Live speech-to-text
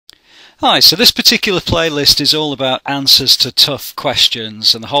Hi, so this particular playlist is all about answers to tough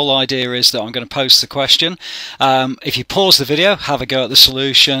questions, and the whole idea is that I'm going to post the question. If you pause the video, have a go at the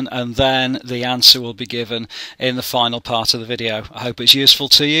solution, and then the answer will be given in the final part of the video. I hope it's useful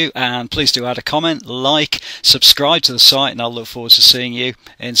to you, and please do add a comment, like, subscribe to the site, and I'll look forward to seeing you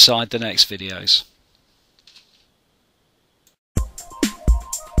inside the next videos.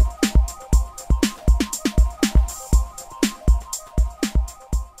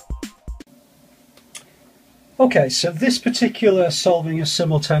 Okay, so this particular solving of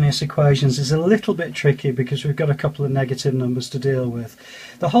simultaneous equations is a little bit tricky because we've got a couple of negative numbers to deal with.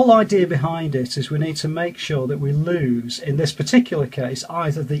 The whole idea behind it is we need to make sure that we lose, in this particular case,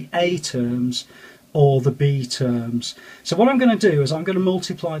 either the A terms or the B terms. So what I'm going to do is I'm going to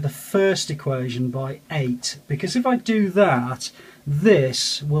multiply the first equation by 8, because if I do that,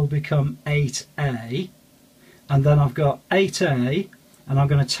 this will become 8A, and then I've got 8A, and I'm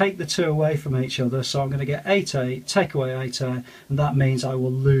going to take the two away from each other, so I'm going to get 8A, take away 8A, and that means I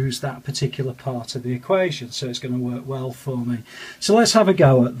will lose that particular part of the equation, so it's going to work well for me. So let's have a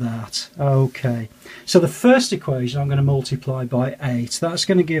go at that. Okay, so the first equation I'm going to multiply by 8. That's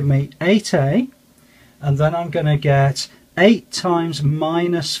going to give me 8A, and then I'm going to get 8 times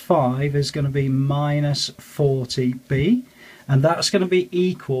minus 5 is going to be minus 40B. And that's going to be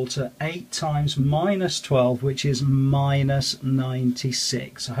equal to 8 times minus 12, which is minus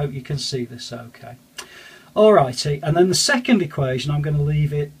 96. I hope you can see this okay. Alrighty, and then the second equation, I'm going to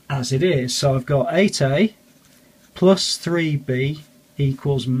leave it as it is. So I've got 8A plus 3B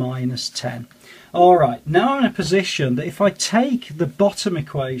equals minus 10. Alright, now I'm in a position that if I take the bottom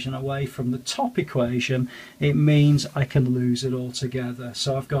equation away from the top equation, it means I can lose it altogether.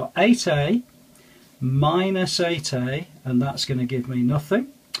 So I've got 8A minus 8A, and that's going to give me nothing.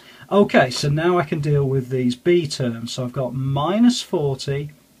 Okay, so now I can deal with these B terms. So I've got minus 40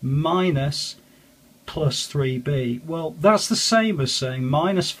 minus plus 3B. Well, that's the same as saying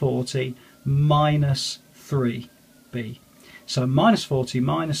minus 40 minus 3B. So minus 40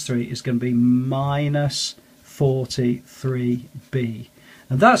 minus 3 is going to be minus 43B.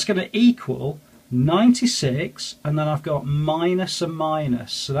 And that's going to equal 96, and then I've got minus a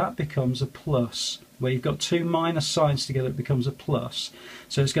minus, so that becomes a plus. Where you've got two minus signs together, it becomes a plus.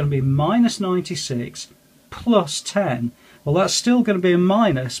 So it's going to be minus 96 plus 10. Well, that's still going to be a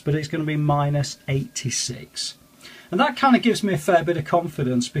minus, but it's going to be minus 86. And that kind of gives me a fair bit of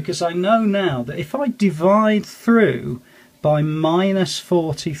confidence, because I know now that if I divide through by minus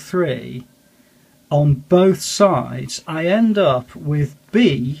 43 on both sides, I end up with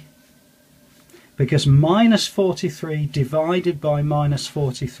B, because minus 43 divided by minus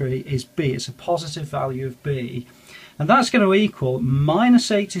 43 is B. It's a positive value of B. And that's going to equal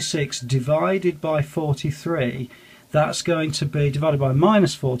minus 86 divided by 43. That's going to be, divided by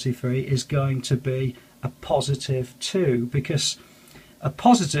minus 43, is going to be a positive 2. Because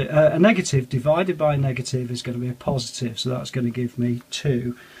a negative divided by a negative is going to be a positive. So that's going to give me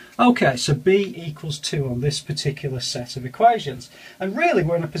 2. Okay, so B equals 2 on this particular set of equations. And really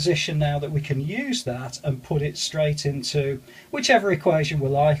we're in a position now that we can use that and put it straight into whichever equation we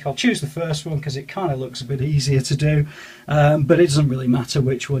like. I'll choose the first one because it kind of looks a bit easier to do, but it doesn't really matter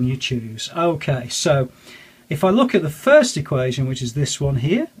which one you choose. Okay, so if I look at the first equation, which is this one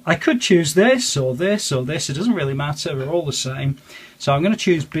here, I could choose this or this or this. It doesn't really matter, they're all the same. So I'm going to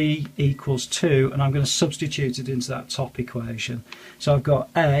choose B equals 2, and I'm going to substitute it into that top equation. So I've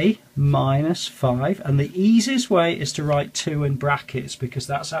got A minus 5, and the easiest way is to write 2 in brackets, because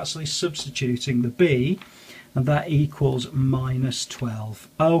that's actually substituting the B, and that equals minus 12.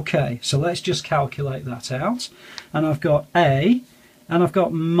 Okay, so let's just calculate that out. And I've got A, and I've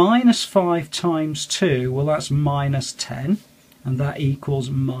got minus 5 times 2, well that's minus 10, and that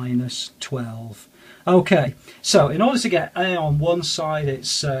equals minus 12. Okay, so in order to get A on one side,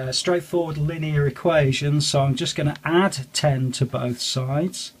 it's a straightforward linear equation, so I'm just going to add 10 to both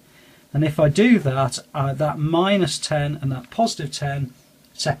sides. And if I do that, that minus 10 and that positive 10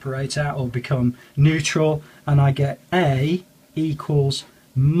 separate out or become neutral, and I get A equals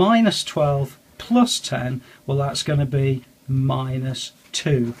minus 12 plus 10, well that's going to be minus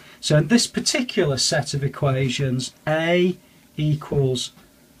 2. So in this particular set of equations, A equals,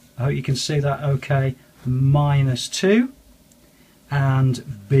 I hope you can see that okay, minus 2,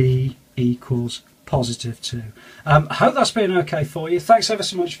 and B equals positive 2. I hope that's been okay for you. Thanks ever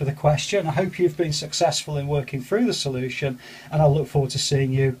so much for the question. I hope you've been successful in working through the solution, and I'll look forward to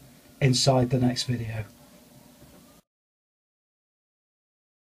seeing you inside the next video.